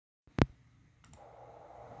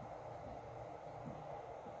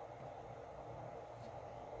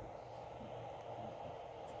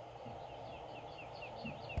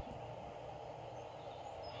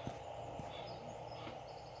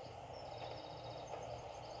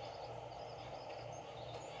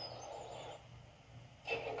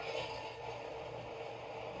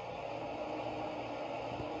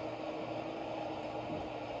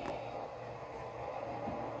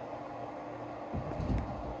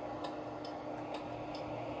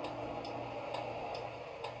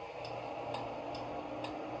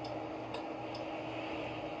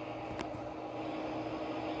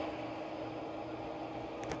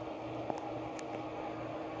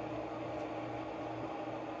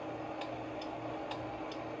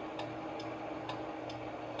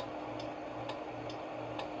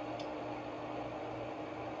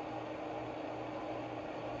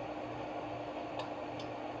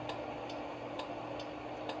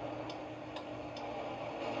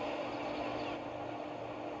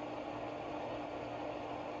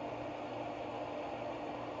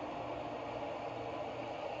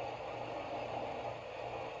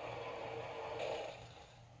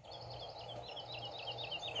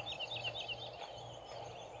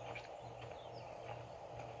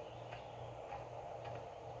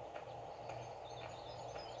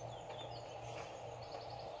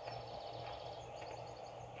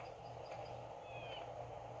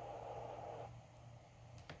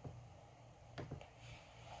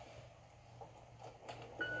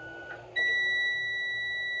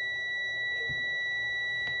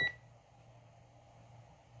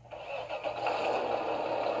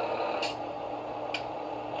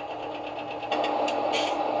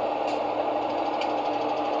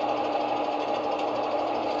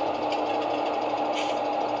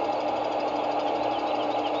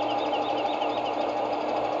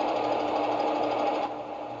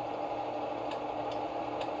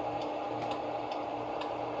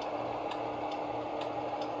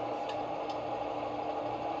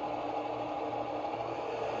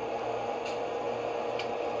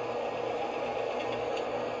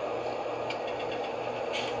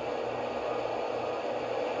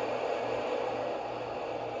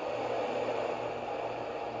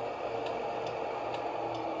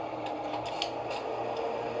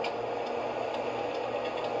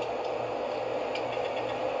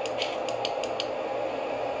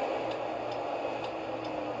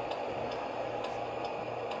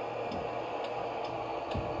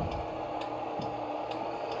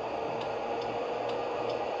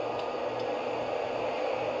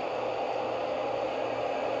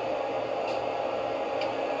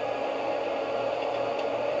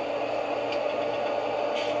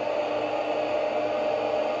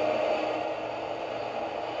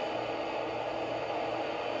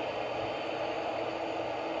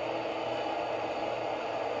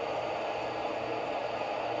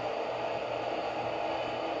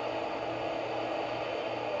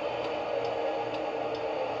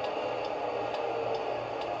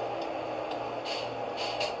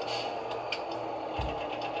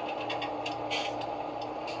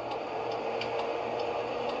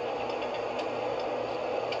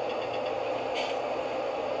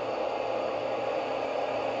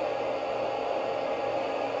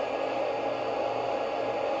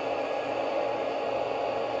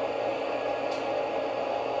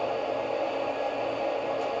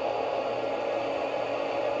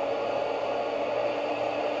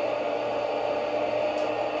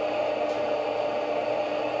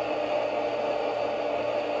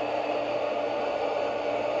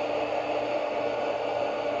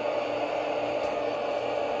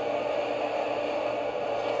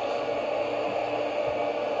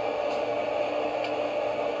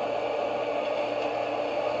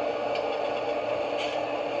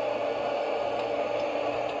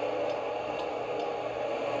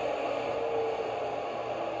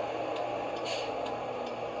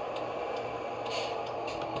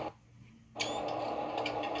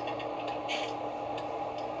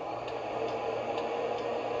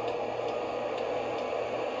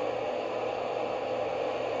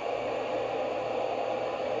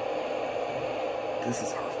This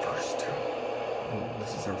is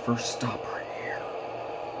our first stop right here.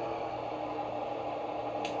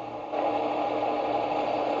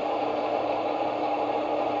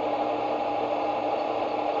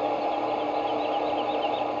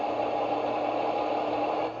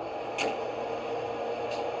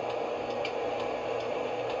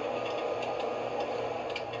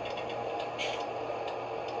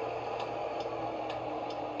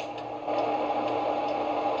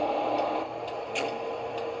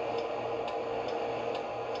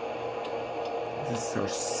 This is our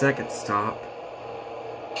second stop.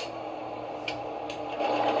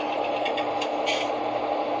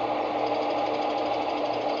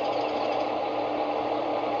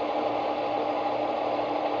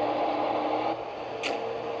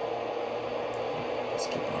 Let's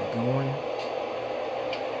keep on going.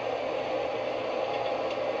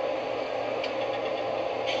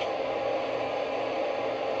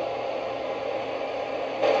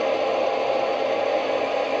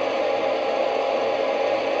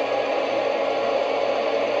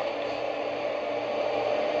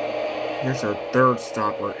 Here's our third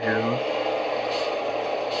stop right here.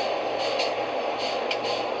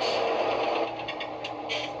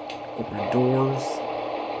 Open the doors.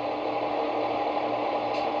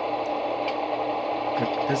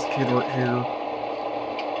 Got this kid right here.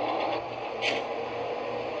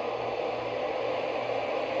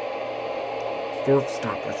 Fourth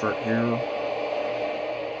stop is right here.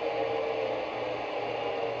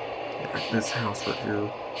 Got this house right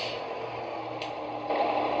here.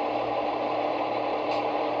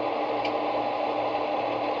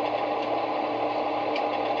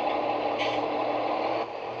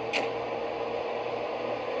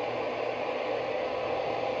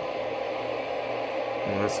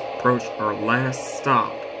 And let's approach our last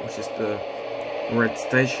stop, which is the red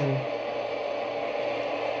station.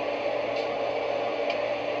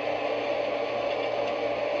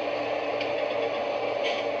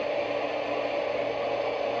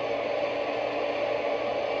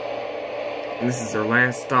 And this is our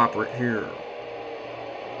last stop right here.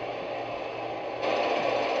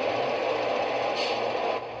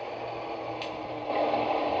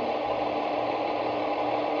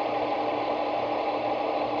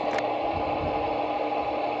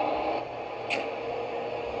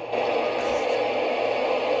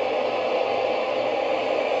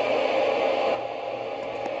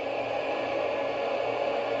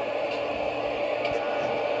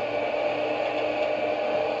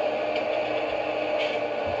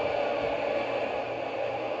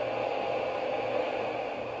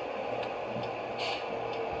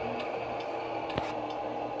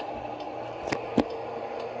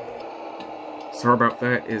 Sorry about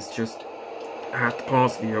that. It's just I have to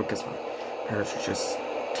pause the video because my parents are just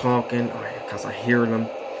talking because I hear them.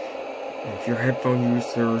 And if you're headphone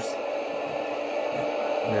users,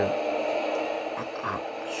 then I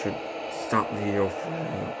should stop the video for a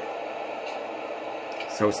minute.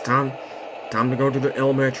 So it's time to go to the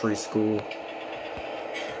elementary school.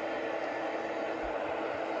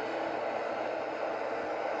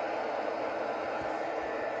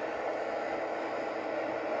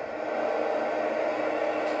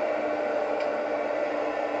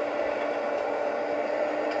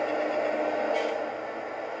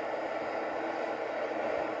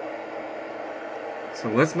 So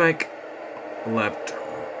let's make a left turn.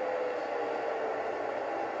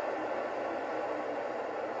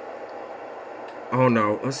 Oh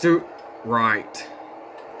no, let's do right.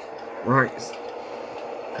 Right.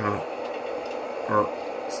 Or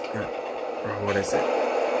what is it?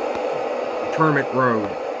 Permit Road.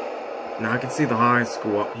 Now I can see the high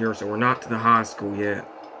school up here, so we're not to the high school yet.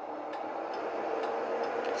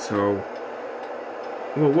 So,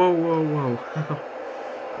 whoa.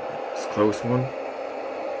 It's a close one.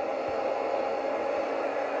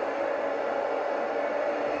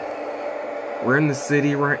 We're in the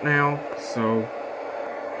city right now, so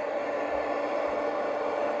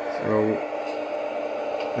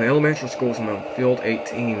the elementary school's on field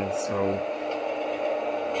 18, so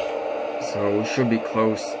we should be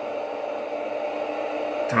close.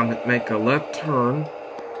 Time to make a left turn.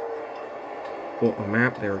 Pull up my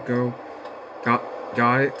map, there we go. Got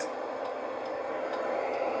it.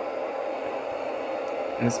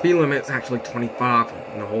 And the speed limit's actually 25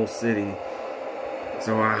 in the whole city.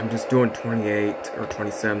 So I'm just doing 28 or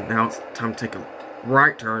 27. Now it's time to take a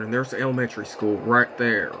right turn, and there's the elementary school right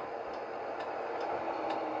there.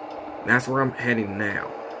 That's where I'm heading now.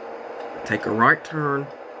 Take a right turn.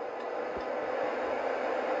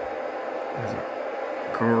 There's a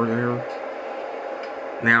car there.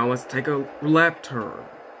 Now let's take a left turn.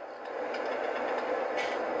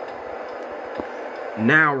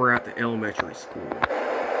 Now we're at the elementary school.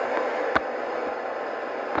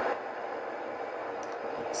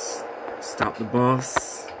 Stop the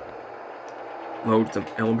bus. Load some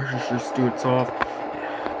elementary students off.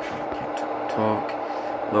 Can't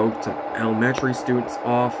talk. Load some elementary students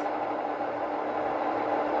off.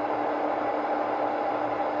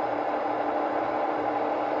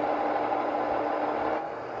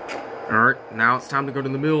 Alright, now it's time to go to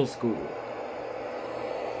the middle school.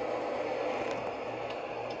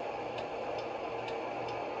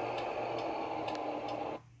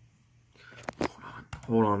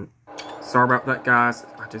 Hold on. Sorry about that, guys.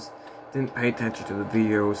 I just didn't pay attention to the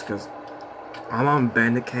videos because I'm on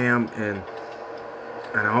Bandicam and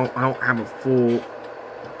I don't have a full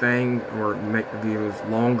thing or make the videos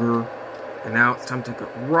longer. And now it's time to take a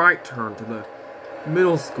right turn to the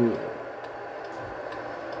middle school.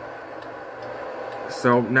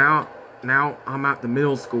 So now I'm at the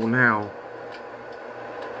middle school now.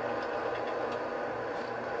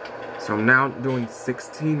 So I'm now doing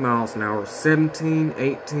 16 miles an hour, 17,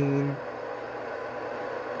 18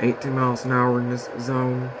 miles an hour in this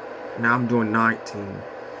zone. Now I'm doing 19.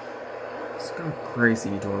 It's kind of crazy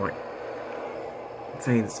doing like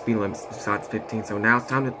saying the speed limits besides 15. So now it's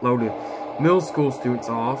time to load the middle school students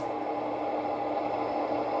off.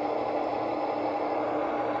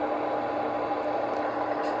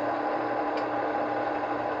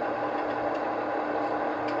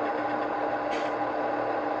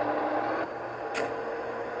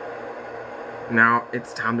 Now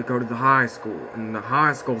it's time to go to the high school. And the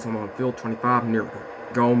high school's on field 25 near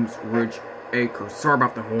Gomes Ridge Acres. Sorry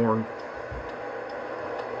about the horn.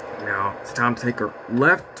 Now it's time to take a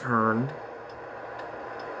left turn.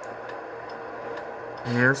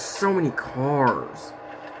 And there's so many cars.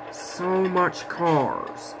 So much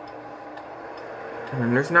cars.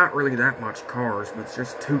 And there's not really that much cars, but it's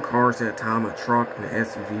just 2 cars at a time, a truck and an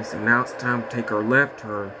SUV. So now it's time to take our left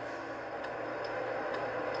turn.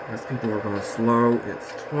 As people are going slow,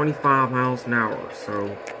 it's 25 miles an hour,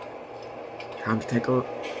 so time to take a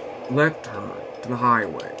left turn to the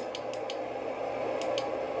highway.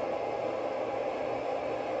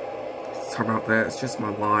 Sorry about that, it's just my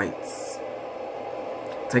lights.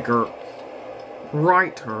 Take a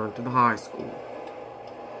right turn to the high school.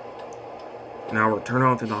 Now we'll turn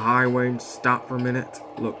onto the highway, stop for a minute,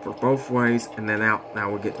 look for both ways, and then out.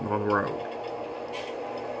 Now we're getting on the road.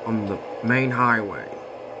 On the main highway.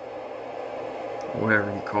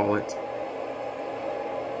 Whatever you call it.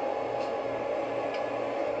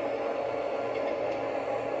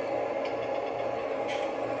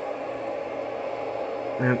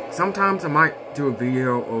 And sometimes I might do a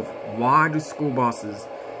video of why do school buses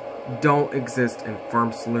don't exist in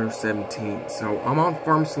Farm Simulator 17. So I'm on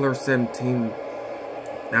Farm Simulator 17.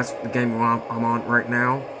 That's the game I'm on right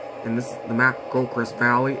now. And this is the map Goldcrest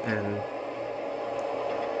Valley. And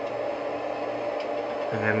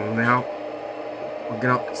now we'll get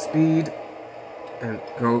up to speed and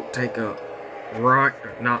go take a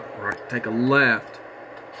take a left.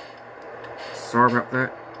 Sorry about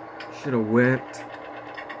that. Should have went.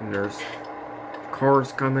 And there's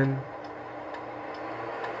cars coming.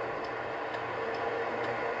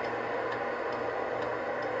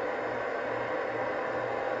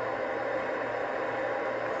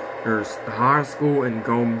 There's the high school in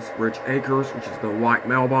Gomes Ridge Acres, which is the white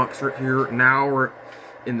mailbox right here. Now we're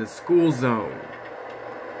in the school zone.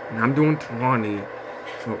 And I'm doing 20,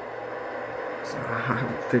 so I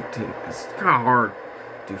have 15. It's kind of hard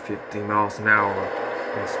to do 15 miles an hour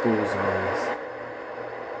in school zones.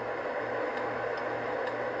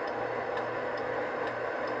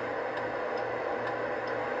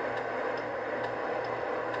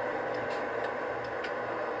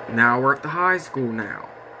 Now we're at the high school now.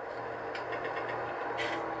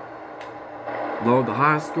 Load the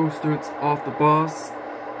high school students off the bus.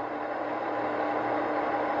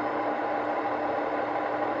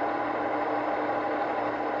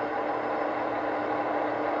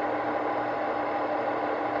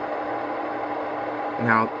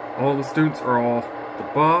 Now, all the students are off the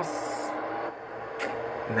bus.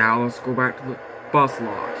 Now let's go back to the bus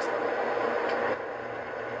lot.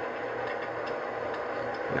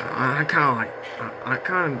 Now, I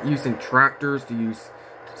kind of using tractors to use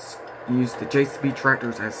the JCB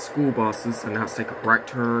tractors as school buses. And now let's take a right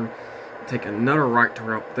turn, take another right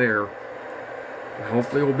turn up there. And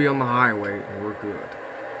hopefully we'll be on the highway and we're good.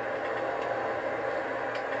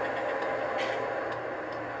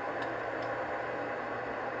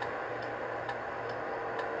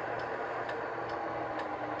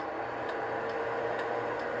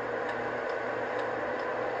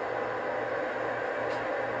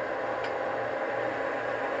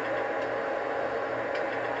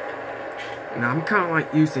 Now, I'm kind of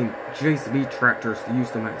like using JCB tractors to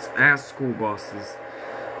use them as school buses,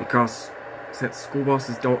 because since school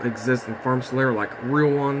buses don't exist in Farm Simulator like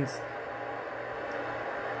real ones,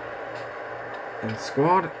 and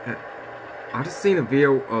Squad, I just seen a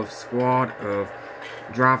video of Squad of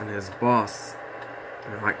driving his bus,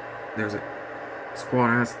 and like there's a Squad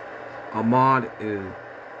has a mod is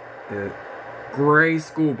a gray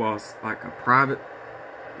school bus, like a private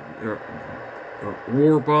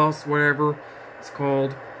war bus, whatever it's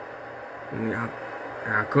called. And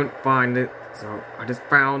I couldn't find it, so I just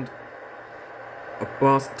found a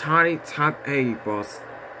bus, tiny Type A bus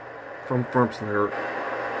from Farm Simulator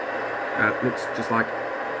that looks just like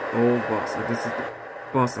an old bus. So this is the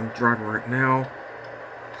bus I'm driving right now.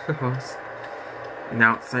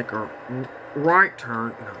 Now it's like a right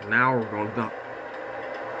turn. Now we're going to the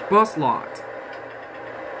bus lot.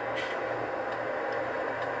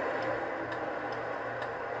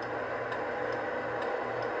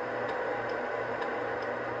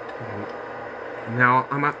 Now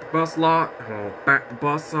I'm at the bus lot. I'll back the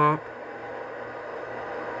bus up.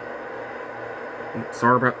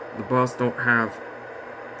 Sorry about the bus, don't have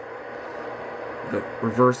the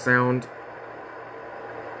reverse sound.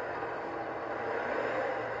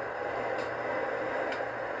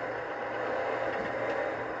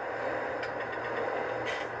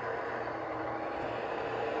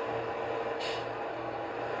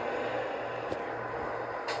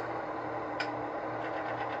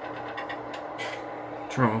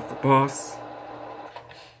 Turn off the bus.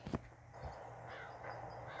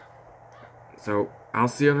 So, I'll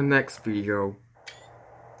see you in the next video.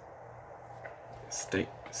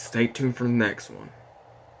 Stay tuned for the next one.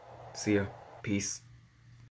 See ya. Peace.